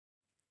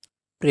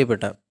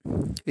പ്രിയപ്പെട്ട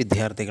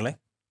വിദ്യാർത്ഥികളെ,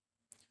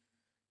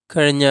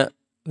 കഴിഞ്ഞ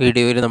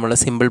വീഡിയോയിൽ നമ്മൾ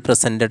സിമ്പിൾ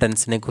പ്രസൻറ്റ്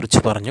ടെൻസിനെ കുറിച്ച്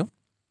പറഞ്ഞു.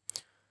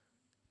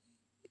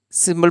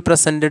 സിമ്പിൾ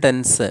പ്രസൻറ്റ്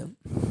ടെൻസ്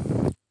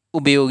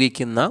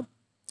ഉപയോഗിക്കുന്ന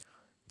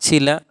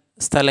ചില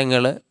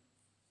സ്ഥലങ്ങൾ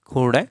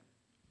കൂടെ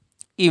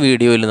ഈ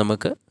വീഡിയോയിൽ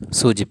നമുക്ക്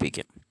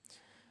സൂചിപ്പിക്കാം.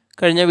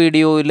 കഴിഞ്ഞ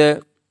വീഡിയോയിൽ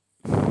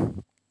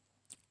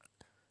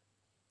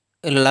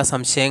ഉള്ള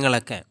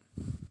സംശയങ്ങളൊക്കെ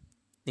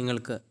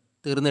നിങ്ങൾക്ക്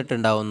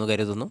തീർന്നിട്ടുണ്ടാവുമെന്ന്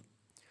കരുതുന്നു.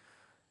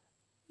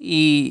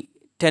 ഈ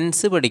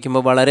ടെൻസ്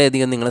പഠിക്കുമ്പോൾ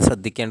വളരെയധികം നിങ്ങൾ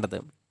ശ്രദ്ധിക്കേണ്ടത്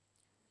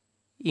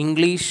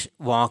ഇംഗ്ലീഷ്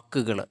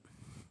വാക്കുകൾ,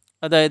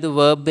 അതായത്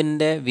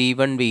വേർബിൻ്റെ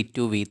V1,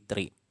 V2,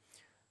 V3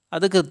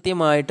 അത്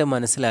കൃത്യമായിട്ട്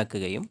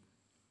മനസ്സിലാക്കുകയും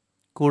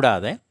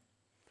കൂടാതെ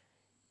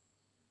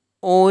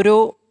ഓരോ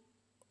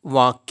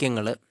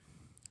വാക്യങ്ങൾ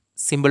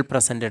സിമ്പിൾ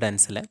പ്രസൻറ്റ്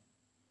ടെൻസിൽ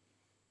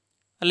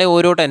അല്ലെ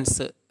ഓരോ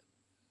ടെൻസ്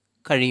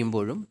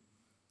കഴിയുമ്പോഴും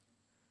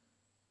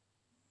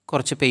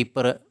കുറച്ച്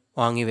പേപ്പർ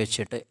വാങ്ങി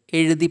വെച്ചിട്ട്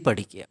എഴുതി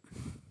പഠിക്കുക.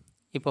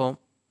 ഇപ്പോൾ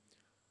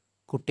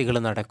കുട്ടികൾ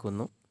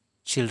നടക്കുന്നു,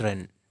 ചിൽഡ്രൻ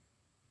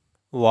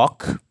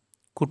വാക്ക്,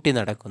 കുട്ടി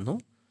നടക്കുന്നു,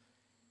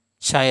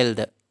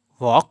 ചൈൽഡ്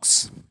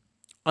വാക്സ്,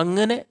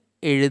 അങ്ങനെ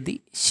എഴുതി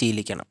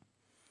ശീലിക്കണം.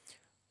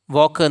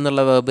 വാക്ക്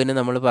എന്നുള്ള വേർബിന്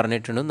നമ്മൾ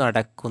പറഞ്ഞിട്ടുണ്ട്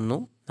നടക്കുന്നു,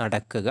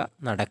 നടക്കുക,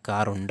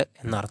 നടക്കാറുണ്ട്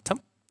എന്നർത്ഥം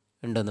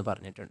ഉണ്ടെന്ന്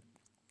പറഞ്ഞിട്ടുണ്ട്.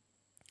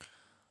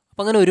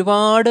 അപ്പം അങ്ങനെ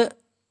ഒരുപാട്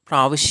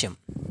പ്രാവശ്യം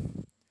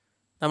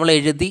നമ്മൾ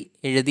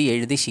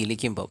എഴുതി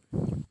ശീലിക്കുമ്പോൾ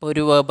ഇപ്പോൾ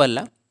ഒരു വേർബല്ല,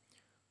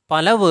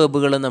 പല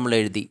വേർബുകളും നമ്മൾ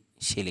എഴുതി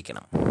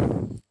ശീലിക്കണം.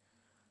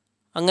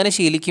 അങ്ങനെ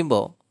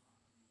ശീലിക്കുമ്പോൾ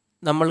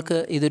നമ്മൾക്ക്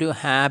ഇതൊരു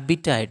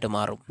ഹാബിറ്റായിട്ട്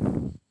മാറും.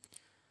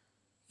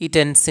 ഈ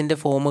ടെൻസിൻ്റെ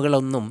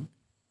ഫോമുകളൊന്നും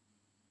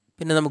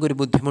പിന്നെ നമുക്കൊരു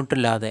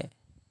ബുദ്ധിമുട്ടില്ലാതെ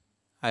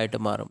ആയിട്ട്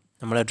മാറും.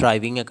 നമ്മൾ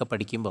ഡ്രൈവിംഗ് ഒക്കെ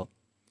പഠിക്കുമ്പോൾ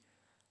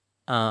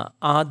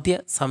ആദ്യ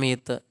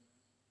സമയത്ത്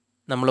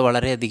നമ്മൾ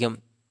വളരെയധികം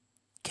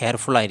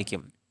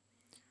കെയർഫുള്ളായിരിക്കും.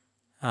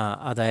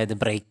 അതായത്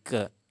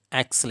ബ്രേക്ക്,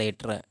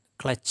 ആക്സിലേറ്റർ,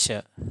 ക്ലച്ച്,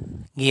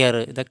 ഗിയർ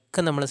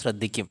ഇതൊക്കെ നമ്മൾ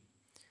ശ്രദ്ധിക്കും.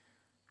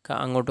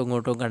 അങ്ങോട്ടും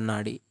ഇങ്ങോട്ടും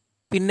കണ്ണാടി.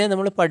 പിന്നെ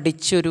നമ്മൾ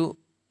പഠിച്ചൊരു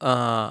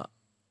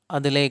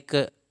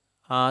അതിലേക്ക്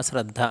ആ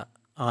ശ്രദ്ധ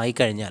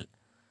ആയിക്കഴിഞ്ഞാൽ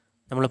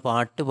നമ്മൾ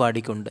പാട്ട്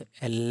പാടിക്കൊണ്ട്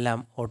എല്ലാം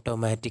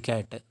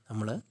ഓട്ടോമാറ്റിക്കായിട്ട്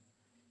നമ്മൾ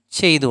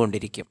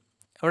ചെയ്തുകൊണ്ടിരിക്കും.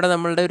 അവിടെ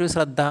നമ്മളുടെ ഒരു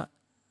ശ്രദ്ധ,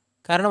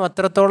 കാരണം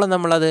അത്രത്തോളം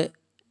നമ്മളത്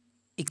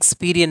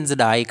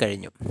എക്സ്പീരിയൻസ്ഡ് ആയി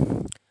കഴിഞ്ഞു.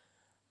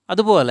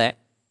 അതുപോലെ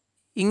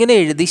ഇങ്ങനെ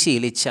എഴുതി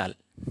ശീലിച്ചാൽ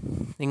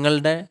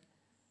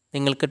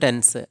നിങ്ങൾക്ക്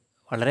ടെൻസ്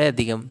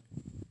വളരെയധികം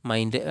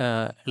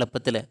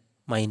എളുപ്പത്തിൽ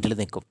മൈൻഡിൽ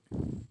നിൽക്കും.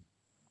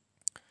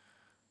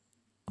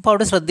 അപ്പോൾ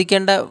അവിടെ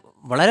ശ്രദ്ധിക്കേണ്ട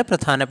വളരെ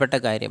പ്രധാനപ്പെട്ട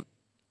കാര്യം,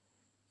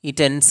 ഈ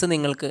ടെൻസ്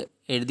നിങ്ങൾക്ക്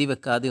എഴുതി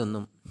വെക്കാതെ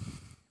ഒന്നും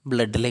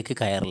ബ്ലഡിലേക്ക്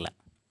കയറില്ല.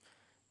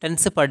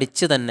 ടെൻസ്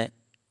പഠിച്ച് തന്നെ,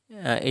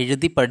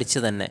 എഴുതി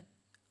പഠിച്ച് തന്നെ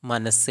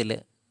മനസ്സിൽ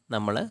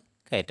നമ്മൾ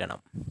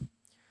കയറ്റണം.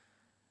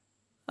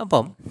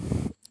 അപ്പം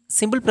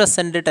സിമ്പിൾ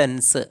പ്രസൻറ്റ്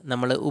ടെൻസ്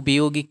നമ്മൾ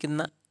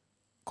ഉപയോഗിക്കുന്ന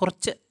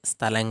കുറച്ച്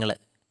സ്ഥലങ്ങൾ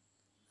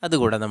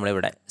അതുകൂടെ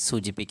നമ്മളിവിടെ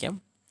സൂചിപ്പിക്കാം.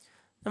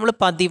 നമ്മൾ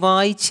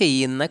പതിവായി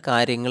ചെയ്യുന്ന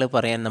കാര്യങ്ങൾ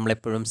പറയാൻ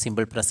നമ്മളെപ്പോഴും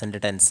സിമ്പിൾ പ്രസൻറ്റ്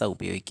ടെൻസാണ്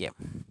ഉപയോഗിക്കുക.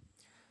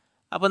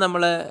 അപ്പോൾ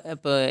നമ്മൾ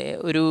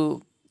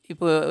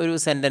ഇപ്പോൾ ഒരു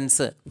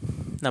സെൻറ്റൻസ്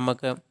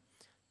നമുക്ക്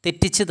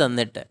തെറ്റിച്ച്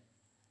തന്നിട്ട്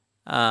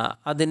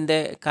അതിൻ്റെ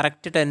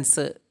കറക്റ്റ്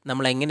ടെൻസ്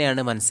നമ്മൾ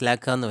എങ്ങനെയാണ്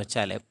മനസ്സിലാക്കുക എന്ന്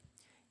വെച്ചാൽ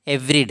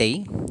എവ്രി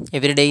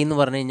ഡേ എന്ന്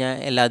പറഞ്ഞു കഴിഞ്ഞാൽ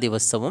എല്ലാ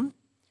ദിവസവും,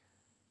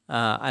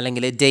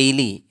 അല്ലെങ്കിൽ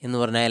ഡെയിലി എന്ന്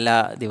പറഞ്ഞാൽ എല്ലാ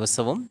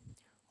ദിവസവും,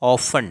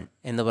 ഓഫൺ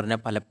എന്ന്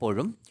പറഞ്ഞാൽ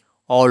പലപ്പോഴും,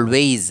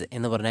 ഓൾവേയ്സ്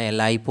എന്ന് പറഞ്ഞാൽ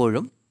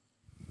എല്ലായ്പ്പോഴും,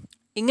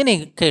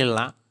 ഇങ്ങനെയൊക്കെയുള്ള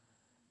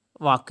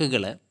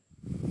വാക്കുകൾ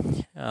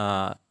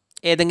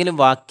ഏതെങ്കിലും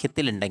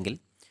വാക്യത്തിലുണ്ടെങ്കിൽ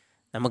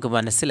നമുക്ക്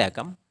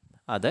മനസ്സിലാക്കാം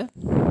അത്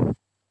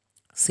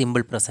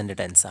സിമ്പിൾ പ്രസൻറ്റ്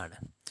ടെൻസാണ്.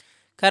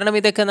 കാരണം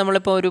ഇതൊക്കെ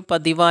നമ്മളിപ്പോൾ ഒരു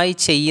പതിവായി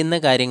ചെയ്യുന്ന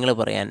കാര്യങ്ങൾ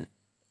പറയാൻ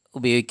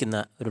ഉപയോഗിക്കുന്ന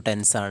ഒരു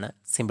ടെൻസാണ്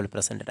സിമ്പിൾ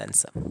പ്രസൻറ്റ്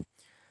ടെൻസ്.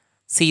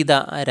 സീത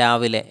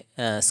രാവിലെ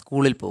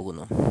സ്കൂളിൽ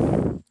പോകുന്നു.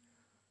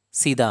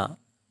 Sita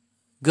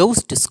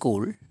goes to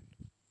school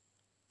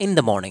in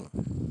the morning.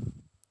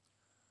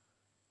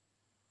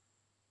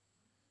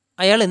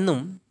 അയാൾ എന്നും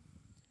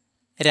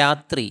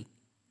രാത്രി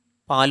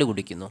പാല്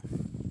കുടിക്കുന്നു.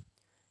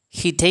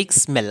 He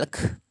takes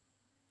milk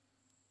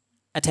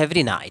at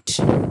every night,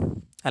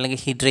 അല്ലെങ്കിൽ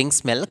he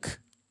drinks milk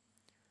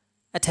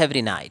at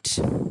every night.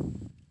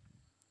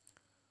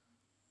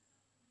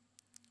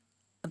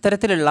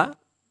 അത്തരത്തിലുള്ള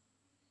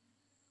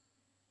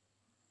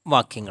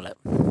വാക്യങ്ങൾ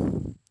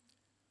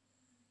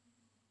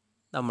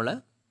നമ്മൾ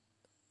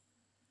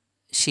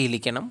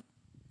ശീലിക്കണം.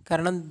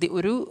 കാരണം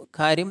ഒരു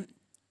കാര്യം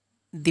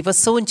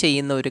ദിവസവും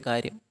ചെയ്യുന്ന ഒരു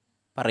കാര്യം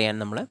പറയാൻ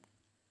നമ്മൾ,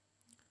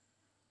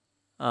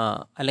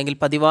 അല്ലെങ്കിൽ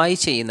പതിവായി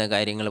ചെയ്യുന്ന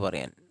കാര്യങ്ങൾ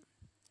പറയാൻ,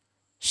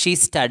 she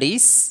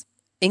studies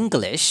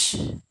English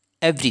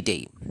every day.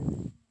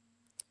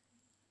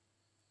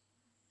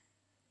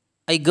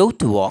 I go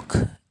to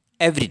walk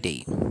every day.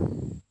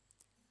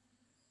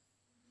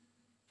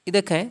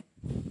 ഇതൊക്കെ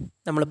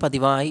നമ്മൾ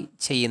പതിവായി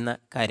ചെയ്യുന്ന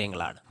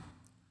കാര്യങ്ങളാണ്.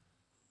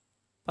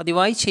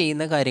 പതിവായി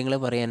ചെയ്യുന്ന കാര്യങ്ങൾ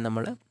പറയാൻ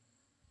നമ്മൾ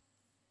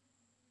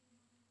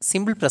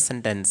സിമ്പിൾ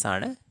പ്രസൻറ്റ്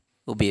ടെൻസാണ്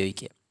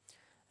ഉപയോഗിക്കുക.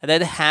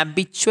 അതായത്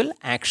ഹാബിച്വൽ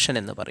ആക്ഷൻ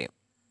എന്ന് പറയും.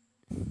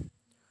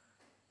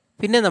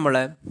 പിന്നെ നമ്മൾ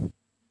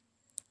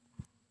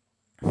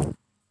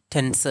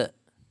ടെൻസ്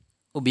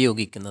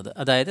ഉപയോഗിക്കുന്നത്,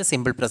 അതായത്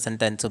സിമ്പിൾ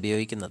പ്രസൻറ്റ് ടെൻസ്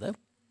ഉപയോഗിക്കുന്നത്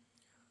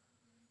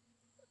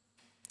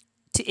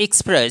to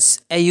express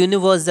A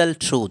universal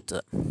truth,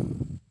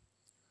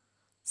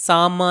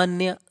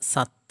 സാമാന്യ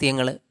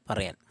സത്യങ്ങൾ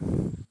പറയാൻ.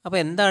 അപ്പോൾ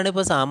എന്താണ്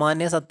ഇപ്പോൾ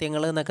സാമാന്യ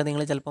സത്യങ്ങൾ എന്നൊക്കെ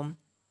നിങ്ങൾ ചിലപ്പം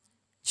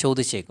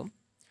ചോദിച്ചേക്കും.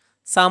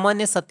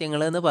 സാമാന്യ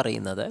സത്യങ്ങൾ എന്ന്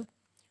പറയുന്നത്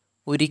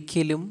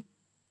ഒരിക്കലും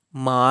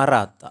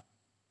മാറാത്ത,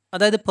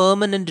 അതായത്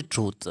പെർമനൻ്റ്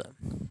ട്രൂത്ത്.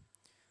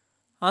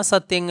 ആ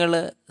സത്യങ്ങൾ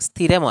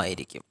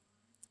സ്ഥിരമായിരിക്കും.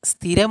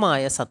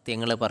 സ്ഥിരമായ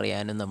സത്യങ്ങൾ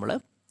പറയാനും നമ്മൾ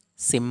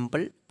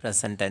സിമ്പിൾ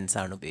പ്രസൻറ്റ് ടെൻസ്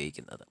ആണ്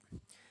ഉപയോഗിക്കുന്നത്.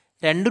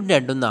 രണ്ടും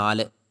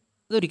 4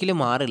 ഇതൊരിക്കലും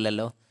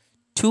മാറില്ലല്ലോ.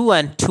 2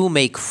 and 2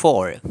 make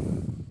 4.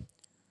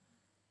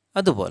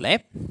 അതുപോലെ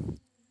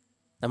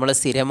നമ്മൾ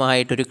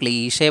സ്ഥിരമായിട്ടൊരു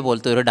ക്ലീഷേ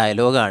പോലത്തെ ഒരു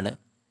ഡയലോഗാണ്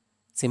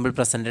സിമ്പിൾ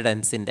പ്രസൻറ്റ്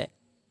ടെൻസിൻ്റെ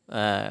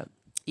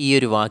ഈ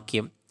ഒരു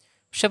വാക്യം.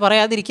 പക്ഷെ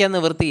പറയാതിരിക്കാൻ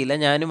നിവൃത്തിയില്ല.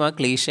 ഞാനും ആ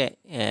ക്ലീഷേ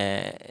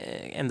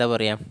എന്താ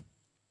പറയുക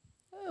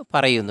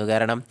പറയുന്നു.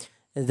 കാരണം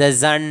the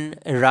sun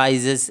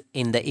rises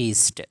in the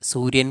east,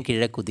 സൂര്യൻ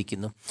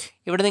കിഴക്കുദിക്കുന്നു.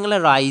 ഇവിടെ നിങ്ങൾ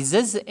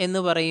റൈസസ് എന്ന്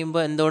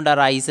പറയുമ്പോൾ എന്തുകൊണ്ടാണ്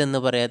റൈസ് എന്ന്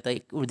പറയാത്ത?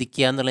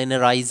 ഉദിക്കുക എന്നുള്ളതിന്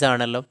റൈസ്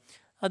ആണല്ലോ,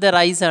 അത്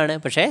റൈസാണ്.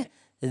 പക്ഷേ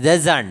ദ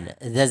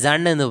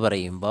സൺ എന്ന്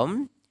പറയുമ്പം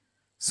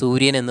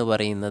സൂര്യൻ എന്ന്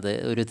പറയുന്നത്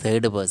ഒരു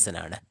തേർഡ്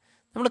പേഴ്സണാണ്.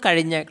 നമ്മൾ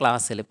കഴിഞ്ഞ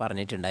ക്ലാസ്സിൽ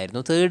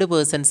പറഞ്ഞിട്ടുണ്ടായിരുന്നു, തേർഡ്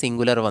പേഴ്സൺ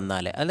സിംഗുലർ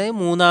വന്നാൽ, അതായത്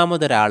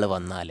മൂന്നാമതൊരാൾ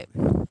വന്നാൽ,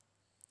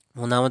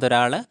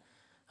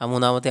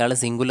 മൂന്നാമത്തെ ആൾ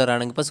സിംഗുലർ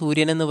ആണെങ്കിൽ ഇപ്പോൾ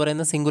സൂര്യൻ എന്ന്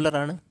പറയുന്നത്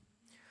സിംഗുലറാണ്.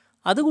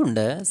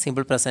 അതുകൊണ്ട്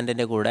സിമ്പിൾ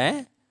പ്രസൻറ്റിൻ്റെ കൂടെ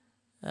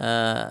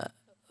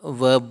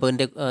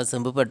വേർബിൻ്റെ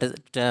സിമ്പിൾ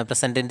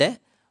പ്രസൻറ്റിൻ്റെ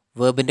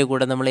വേർബിൻ്റെ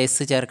കൂടെ നമ്മൾ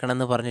എസ് ചേർക്കണം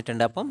എന്ന്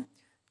പറഞ്ഞിട്ടുണ്ട്. അപ്പം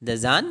the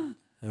sun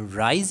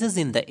rises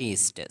in the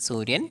east,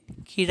 സൂര്യൻ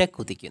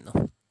കിഴക്കുദിക്കുന്നു.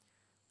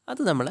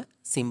 അത് നമ്മൾ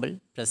സിമ്പിൾ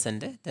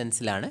പ്രസൻറ്റ്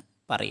ടെൻസിലാണ്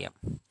പറയാം.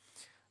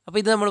 അപ്പോൾ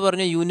ഇത് നമ്മൾ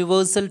പറഞ്ഞു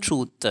യൂണിവേഴ്സൽ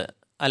ട്രൂത്ത്,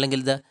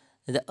 അല്ലെങ്കിൽ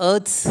the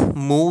earth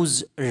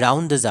moves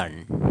round the sun,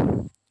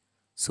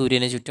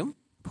 സൂര്യന് ചുറ്റും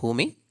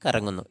ഭൂമി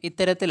കറങ്ങുന്നു.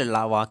 ഇത്തരത്തിലുള്ള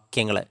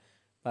വാക്യങ്ങൾ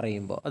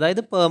പറയുമ്പോൾ, അതായത്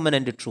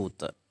പെർമനൻ്റ്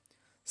ട്രൂത്ത്,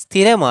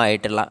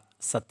 സ്ഥിരമായിട്ടുള്ള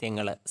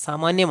സത്യങ്ങൾ,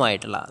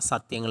 സാമാന്യമായിട്ടുള്ള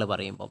സത്യങ്ങൾ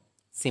പറയുമ്പോൾ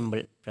സിമ്പിൾ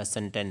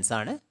പ്രസൻറ്റ് ടെൻസ്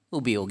ആണ്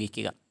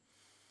ഉപയോഗിക്കുക.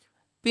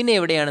 പിന്നെ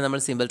എവിടെയാണ് നമ്മൾ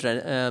സിമ്പിൾ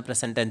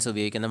പ്രസൻറ്റ് ടെൻസ്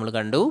ഉപയോഗിക്കുന്നത്? നമ്മൾ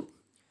കണ്ടു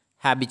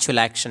ഹാബിച്വൽ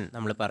ആക്ഷൻ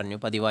നമ്മൾ പറഞ്ഞു,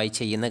 പതിവായി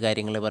ചെയ്യുന്ന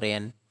കാര്യങ്ങൾ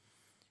പറയാൻ.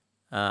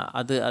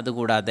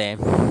 അതുകൂടാതെ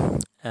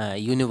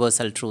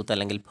യൂണിവേഴ്സൽ ട്രൂത്ത്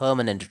അല്ലെങ്കിൽ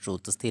പെർമനൻ്റ്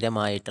ട്രൂത്ത്,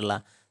 സ്ഥിരമായിട്ടുള്ള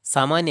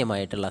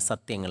സാമാന്യമായിട്ടുള്ള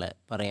സത്യങ്ങൾ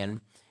പറയാൻ.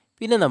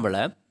 പിന്നെ നമ്മൾ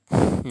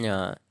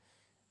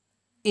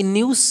ഈ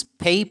ന്യൂസ്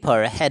പേപ്പർ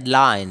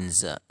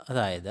ഹെഡ്ലൈൻസ്,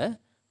 അതായത്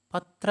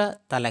പത്ര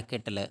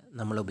തലക്കെട്ടിൽ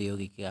നമ്മൾ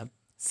ഉപയോഗിക്കുക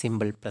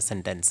സിമ്പിൾ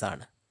പ്രസൻറ്റ് ടെൻസ്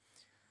ആണ്.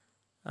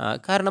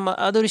 കാരണം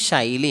അതൊരു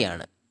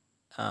ശൈലിയാണ്.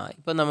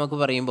 ഇപ്പോൾ നമുക്ക്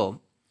പറയുമ്പോൾ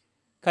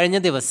കഴിഞ്ഞ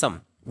ദിവസം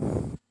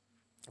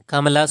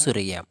കമല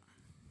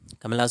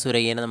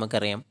സുരയ്യനെ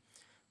നമുക്കറിയാം,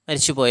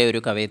 മരിച്ചുപോയ ഒരു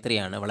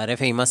കവയിത്രിയാണ്. വളരെ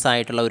ഫേമസ്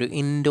ആയിട്ടുള്ള ഒരു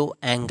ഇൻഡോ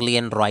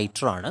ആംഗ്ലിയൻ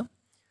റൈറ്ററാണ്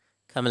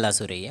കമല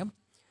സുരയ്യ.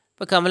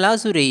 ഇപ്പോൾ കമല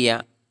സുരയ്യ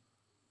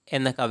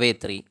എന്ന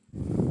കവയിത്രി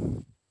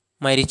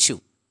മരിച്ചു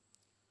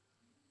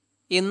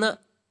എന്ന്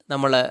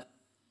നമ്മൾ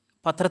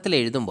പത്രത്തിൽ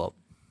എഴുതുമ്പോൾ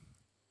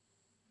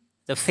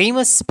the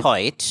famous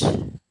poet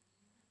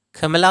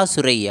Kamala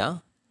Surayya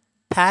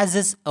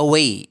passes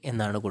away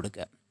എന്നാണ്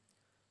കൊടുക്കുക.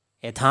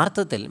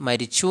 യഥാർത്ഥത്തിൽ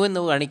മരിച്ചു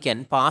എന്ന് കാണിക്കാൻ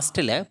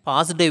പാസ്റ്റിൽ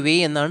പാസ്ഡ് അവേ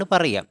എന്നാണ്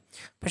പറയുക.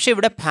 പക്ഷേ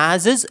ഇവിടെ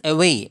പാസസ്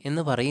അവേ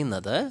എന്ന്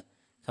പറയുന്നത്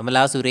കമല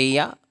സുരയ്യ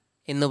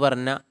എന്ന്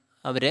പറഞ്ഞ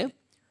അവർ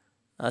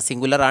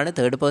സിംഗുലറാണ്,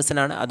 തേർഡ്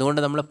പേഴ്സണാണ്. അതുകൊണ്ട്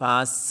നമ്മൾ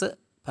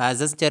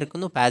പാസസ്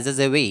ചേർക്കുന്നു.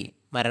 പാസസ് അവേ,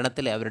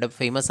 മരണത്തിൽ അവരുടെ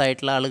ഫേമസ്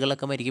ആയിട്ടുള്ള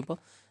ആളുകളൊക്കെ മരിക്കുമ്പോൾ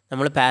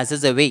നമ്മൾ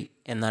പാസസ് അവേ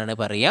എന്നാണ്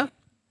പറയുക.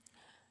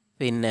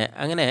 പിന്നെ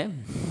അങ്ങനെ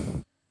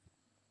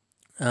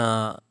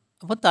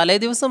അപ്പോൾ തലേ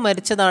ദിവസം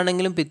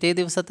മരിച്ചതാണെങ്കിലും പിറ്റേ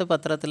ദിവസത്തെ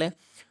പത്രത്തിൽ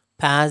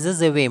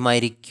പാസസ് അവേ,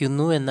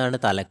 മരിക്കുന്നു എന്നാണ്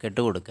തലക്കെട്ട്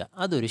കൊടുക്കുക.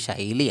 അതൊരു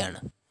ശൈലിയാണ്.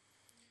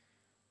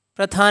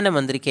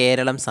 പ്രധാനമന്ത്രി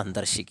കേരളം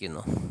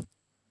സന്ദർശിക്കുന്നു,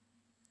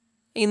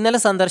 ഇന്നലെ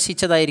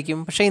സന്ദർശിച്ചതായിരിക്കും.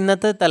 പക്ഷേ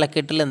ഇന്നത്തെ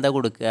തലക്കെട്ടിൽ എന്താ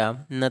കൊടുക്കുക?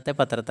 ഇന്നത്തെ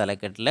പത്ര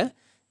തലക്കെട്ടിൽ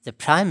the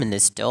prime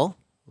minister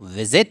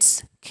visits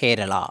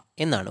Kerala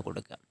എന്നാണ്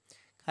കൊടുക്കുക.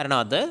 കാരണം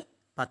അത്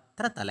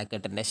പത്ര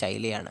തലക്കെട്ടിൻ്റെ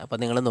ശൈലിയാണ്. അപ്പോൾ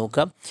നിങ്ങൾ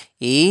നോക്കുക,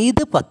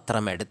 ഏത്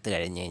പത്രം എടുത്തു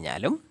കഴിഞ്ഞ്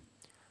കഴിഞ്ഞാലും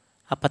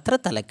ആ പത്ര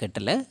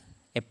തലക്കെട്ടിൽ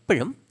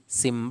എപ്പോഴും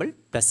സിമ്പിൾ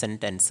പ്രസൻറ്റ്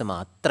ടെൻസ്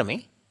മാത്രമേ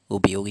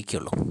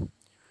ഉപയോഗിക്കുള്ളൂ.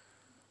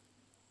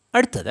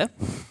 അടുത്തത്,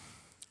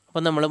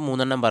 അപ്പോൾ നമ്മൾ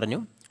 3 പറഞ്ഞു: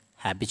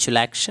 habitual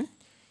action,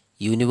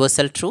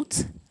 universal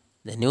truth,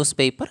 the news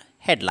paper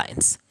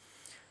headlines.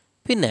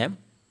 പിന്നെ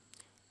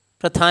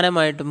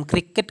പ്രധാനമായിട്ടും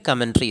ക്രിക്കറ്റ്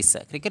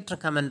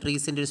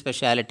കമൻട്രീസിൻ്റെ ഒരു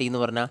സ്പെഷ്യാലിറ്റി എന്ന്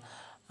പറഞ്ഞാൽ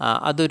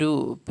അതൊരു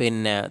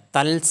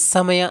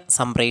തത്സമയ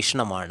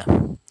സംപ്രേഷണമാണ്.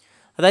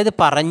 അതായത്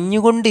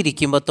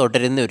പറഞ്ഞുകൊണ്ടിരിക്കുമ്പോൾ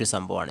തുടരുന്ന ഒരു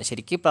സംഭവമാണ്.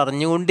 ശരിക്കും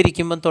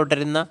പറഞ്ഞുകൊണ്ടിരിക്കുമ്പോൾ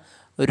തുടരുന്ന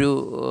ഒരു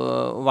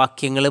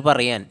വാക്യങ്ങൾ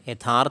പറയാൻ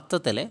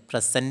യഥാർത്ഥത്തിൽ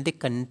പ്രസൻറ്റ്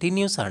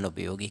കണ്ടിന്യൂസ് ആണ്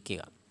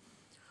ഉപയോഗിക്കുക.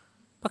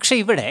 പക്ഷേ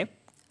ഇവിടെ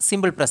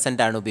സിമ്പിൾ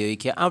പ്രസൻ്റ് ആണ്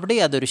ഉപയോഗിക്കുക. അവിടെ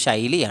അതൊരു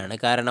ശൈലിയാണ്.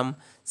 കാരണം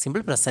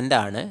സിമ്പിൾ പ്രസൻ്റ്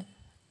ആണ്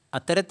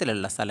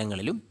അത്തരത്തിലുള്ള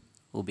സ്ഥലങ്ങളിലും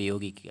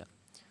ഉപയോഗിക്കുക.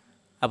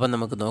 അപ്പം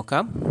നമുക്ക്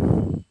നോക്കാം.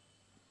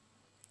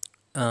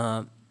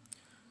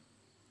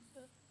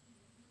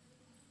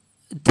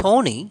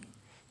 Dhoni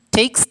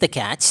takes the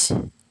catch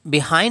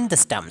behind the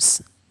stumps.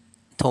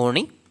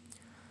 Dhoni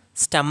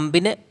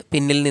സ്റ്റമ്പിന്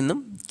പിന്നിൽ നിന്നും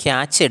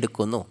ക്യാച്ച്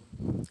എടുക്കുന്നു.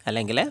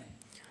 അല്ലെങ്കിൽ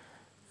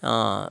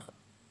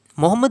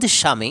Muhammad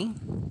Shami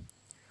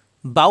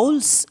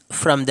bowls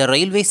from the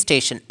railway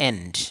station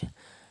end.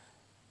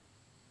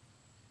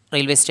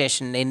 Railway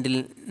station എൻഡിൽ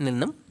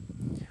നിന്നും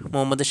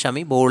മുഹമ്മദ്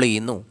ഷമി ബോൾ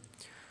ചെയ്യുന്നു.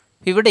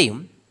 ഇവിടെയും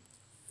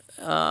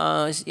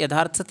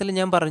യഥാർത്ഥത്തിൽ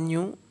ഞാൻ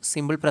പറഞ്ഞു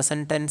സിമ്പിൾ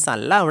പ്രസൻറ്റ് ടെൻസ്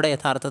അല്ല അവിടെ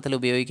യഥാർത്ഥത്തിൽ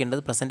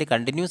ഉപയോഗിക്കേണ്ടത്, പ്രസൻറ്റ്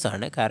കണ്ടിന്യൂസ്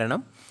ആണ്.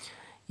 കാരണം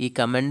ഈ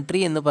കമൻട്രി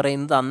എന്ന്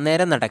പറയുന്നത്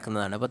അന്നേരം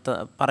നടക്കുന്നതാണ്. അപ്പോൾ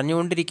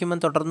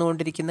പറഞ്ഞുകൊണ്ടിരിക്കുമ്പം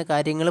തുടർന്നുകൊണ്ടിരിക്കുന്ന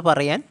കാര്യങ്ങൾ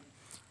പറയാൻ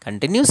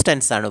കണ്ടിന്യൂസ്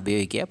ടെൻസാണ്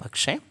ഉപയോഗിക്കുക.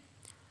 പക്ഷേ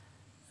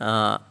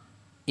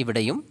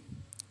ഇവിടെയും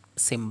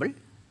സിമ്പിൾ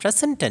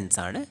പ്രസൻറ്റ്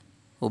ടെൻസാണ്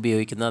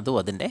ഉപയോഗിക്കുന്നത്, അതും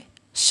അതിൻ്റെ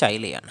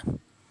ശൈലിയാണ്.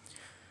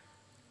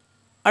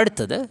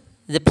 അടുത്തത്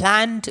ദ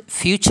പ്ലാൻഡ്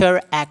ഫ്യൂച്ചർ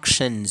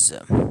ആക്ഷൻസ്.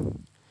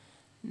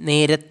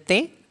 നേരത്തെ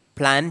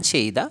പ്ലാൻ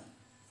ചെയ്ത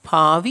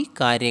ഭാവി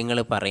കാര്യങ്ങൾ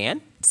പറയാൻ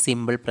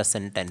സിമ്പിൾ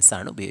പ്രസൻറ്റ്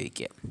ടെൻസാണ്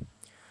ഉപയോഗിക്കുക.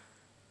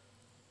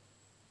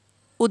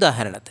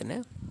 ഉദാഹരണത്തിന്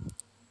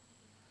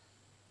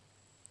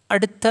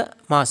അടുത്ത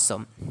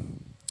മാസം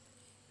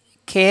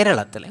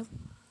കേരളത്തിൽ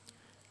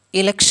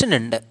ഇലക്ഷൻ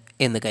ഉണ്ട്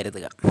എന്ന്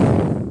കരുതുക.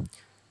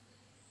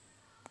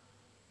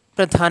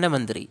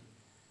 പ്രധാനമന്ത്രി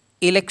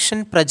ഇലക്ഷൻ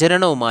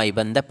പ്രചരണവുമായി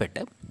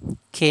ബന്ധപ്പെട്ട്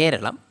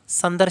കേരളം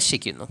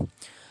സന്ദർശിക്കുന്നു.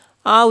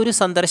 ആ ഒരു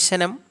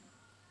സന്ദർശനം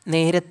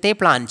നേരത്തെ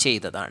പ്ലാൻ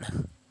ചെയ്തതാണ്.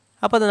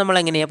 അപ്പോൾ അത് നമ്മൾ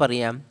എങ്ങനെയാണ്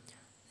പറയാം?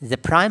 The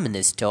prime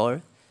minister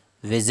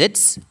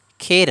visits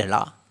Kerala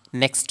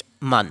next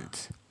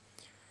month.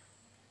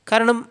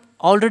 കാരണം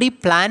ഓൾറെഡി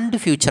പ്ലാൻഡ്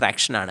ഫ്യൂച്ചർ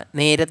ആക്ഷനാണ്,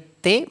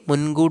 നേരത്തെ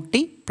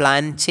മുൻകൂട്ടി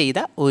പ്ലാൻ ചെയ്ത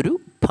ഒരു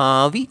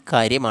ഭാവി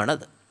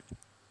കാര്യമാണത്.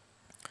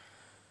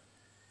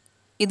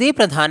 ഇതേ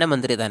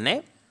പ്രധാനമന്ത്രി തന്നെ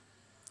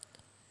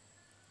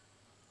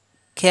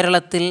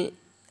കേരളത്തിൽ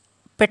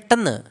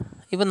പെട്ടെന്ന്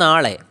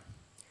നാളെ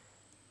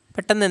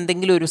പെട്ടെന്ന്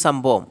എന്തെങ്കിലും ഒരു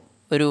സംഭവം,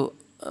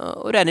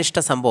 ഒരു അനിഷ്ട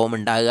സംഭവം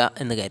ഉണ്ടാകുക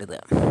എന്ന് കരുതുക.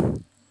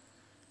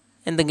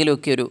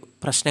 എന്തെങ്കിലുമൊക്കെ ഒരു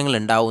പ്രശ്നങ്ങൾ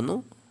ഉണ്ടാവുന്നു.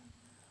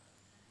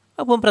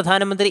 അപ്പം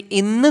പ്രധാനമന്ത്രി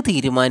ഇന്ന്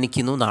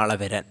തീരുമാനിക്കുന്നു നാളെ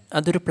വരാൻ.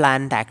 അതൊരു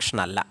പ്ലാൻഡ് ആക്ഷൻ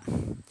അല്ല.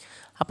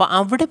 അപ്പോൾ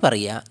അവിടെ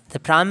പറയുക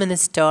the prime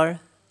minister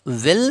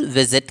will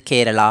visit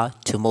Kerala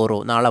tomorrow.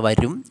 നാളെ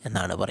വരും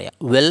എന്നാണ്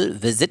പറയുക. Will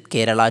visit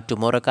Kerala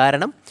tomorrow.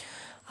 കാരണം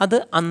അത്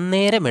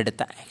അന്നേരം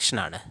എടുത്ത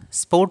ആക്ഷനാണ്,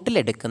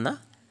 സ്പോട്ടിലെടുക്കുന്ന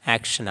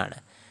ആക്ഷനാണ്.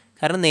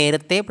 കാരണം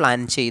നേരത്തെ പ്ലാൻ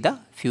ചെയ്ത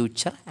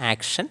ഫ്യൂച്ചർ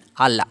ആക്ഷൻ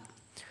അല്ല.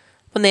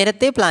 അപ്പോൾ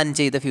നേരത്തെ പ്ലാൻ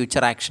ചെയ്ത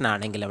ഫ്യൂച്ചർ ആക്ഷൻ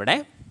ആണെങ്കിൽ അവിടെ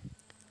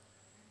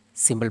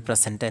സിമ്പിൾ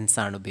പ്രസൻറ്റ് ടെൻസ്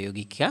ആണ്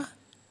ഉപയോഗിക്കുക.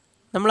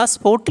 നമ്മൾ ആ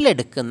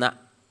സ്പോട്ടിലെടുക്കുന്ന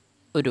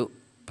ഒരു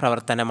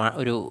പ്രവർത്തനമാണ്,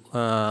 ഒരു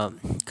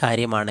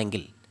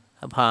കാര്യമാണെങ്കിൽ,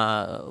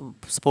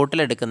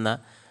 സ്പോട്ടിലെടുക്കുന്ന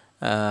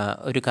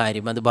ഒരു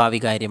കാര്യം, അത് ഭാവി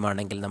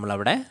കാര്യമാണെങ്കിൽ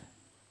നമ്മളവിടെ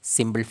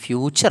സിമ്പിൾ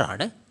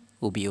ഫ്യൂച്ചറാണ്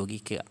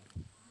ഉപയോഗിക്കുക.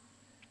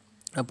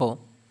 അപ്പോൾ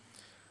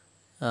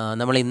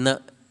നമ്മളിന്ന്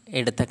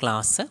എടുത്ത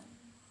ക്ലാസ്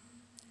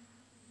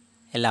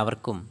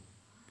എല്ലാവർക്കും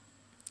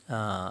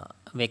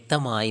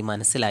വ്യക്തമായി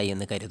മനസ്സിലായി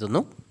എന്ന്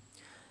കരുതുന്നു.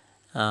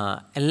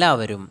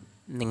 എല്ലാവരും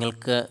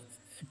നിങ്ങൾക്ക്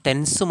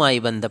ടെൻസുമായി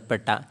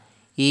ബന്ധപ്പെട്ട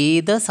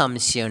ഏത്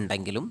സംശയം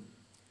ഉണ്ടെങ്കിലും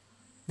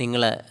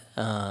നിങ്ങൾ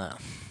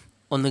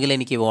ഒന്നുകിൽ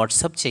എനിക്ക്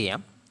വാട്സപ്പ്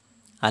ചെയ്യാം,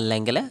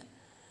 അല്ലെങ്കിൽ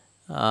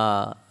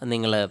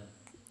നിങ്ങൾ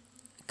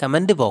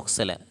കമൻറ്റ്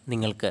ബോക്സിൽ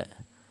നിങ്ങൾക്ക്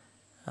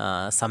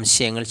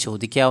സംശയങ്ങൾ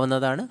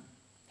ചോദിക്കാവുന്നതാണ്.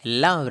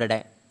 എല്ലാവരുടെ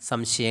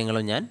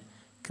സംശയങ്ങളും ഞാൻ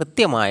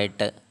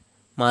കൃത്യമായിട്ട്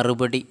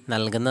മറുപടി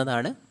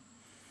നൽകുന്നതാണ്.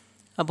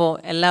 അപ്പോൾ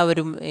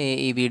എല്ലാവരും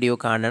ഈ വീഡിയോ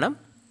കാണണം.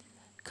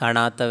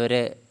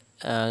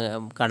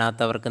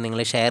 കാണാത്തവർക്ക് നിങ്ങൾ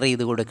ഷെയർ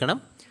ചെയ്ത് കൊടുക്കണം,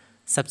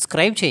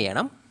 സബ്സ്ക്രൈബ്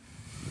ചെയ്യണം,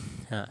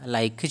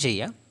 ലൈക്ക്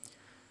ചെയ്യാം.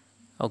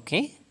 Okay,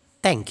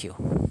 thank you.